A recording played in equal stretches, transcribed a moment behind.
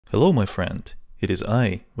Hello my friend, it is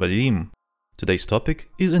I, Vadim. Today's topic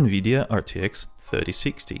is NVIDIA RTX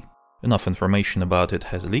 3060. Enough information about it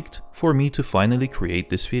has leaked for me to finally create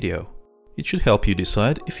this video. It should help you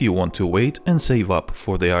decide if you want to wait and save up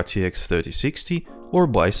for the RTX 3060 or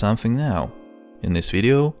buy something now. In this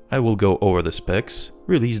video, I will go over the specs,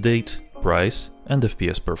 release date, price and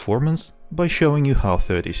FPS performance by showing you how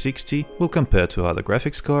 3060 will compare to other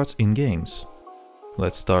graphics cards in games.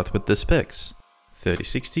 Let's start with the specs.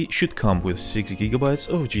 3060 should come with 6GB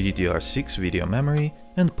of GDDR6 video memory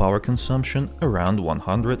and power consumption around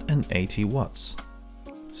 180 watts.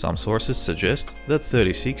 Some sources suggest that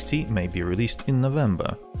 3060 may be released in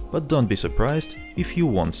November, but don't be surprised if you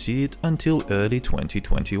won't see it until early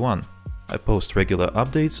 2021. I post regular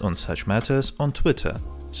updates on such matters on Twitter,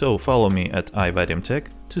 so follow me at iVadimTech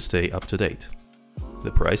to stay up to date.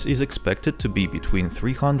 The price is expected to be between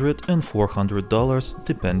 $300 and $400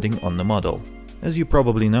 depending on the model. As you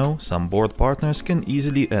probably know, some board partners can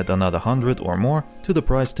easily add another 100 or more to the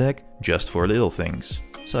price tag just for little things,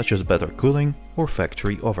 such as better cooling or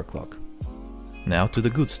factory overclock. Now to the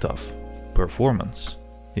good stuff – performance.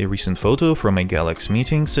 A recent photo from a Galaxy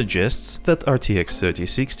meeting suggests that RTX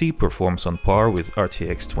 3060 performs on par with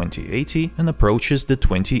RTX 2080 and approaches the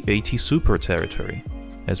 2080 Super territory.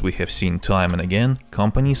 As we have seen time and again,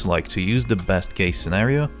 companies like to use the best case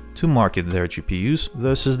scenario to market their GPUs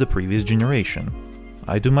versus the previous generation.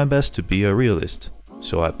 I do my best to be a realist,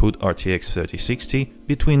 so I put RTX 3060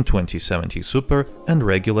 between 2070 Super and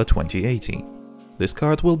regular 2080. This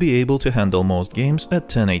card will be able to handle most games at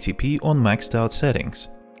 1080p on maxed out settings.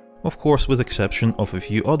 Of course, with exception of a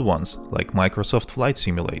few odd ones, like Microsoft Flight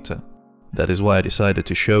Simulator. That is why I decided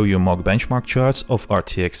to show you mock benchmark charts of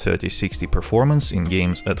RTX 3060 performance in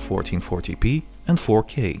games at 1440p and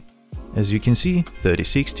 4K. As you can see,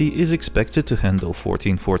 3060 is expected to handle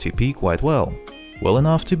 1440p quite well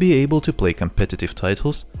enough to be able to play competitive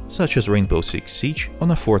titles such as Rainbow Six Siege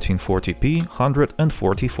on a 1440p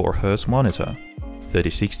 144Hz monitor.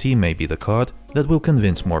 3060 may be the card that will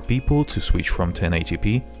convince more people to switch from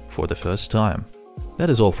 1080p for the first time. That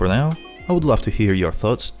is all for now. I would love to hear your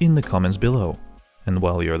thoughts in the comments below. And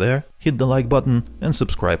while you're there, hit the like button and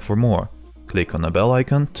subscribe for more. Click on the bell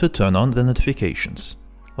icon to turn on the notifications.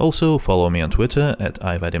 Also follow me on Twitter at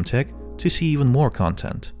iVadimTech to see even more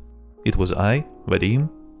content. It was I, Vadim.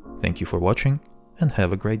 Thank you for watching and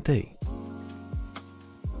have a great day.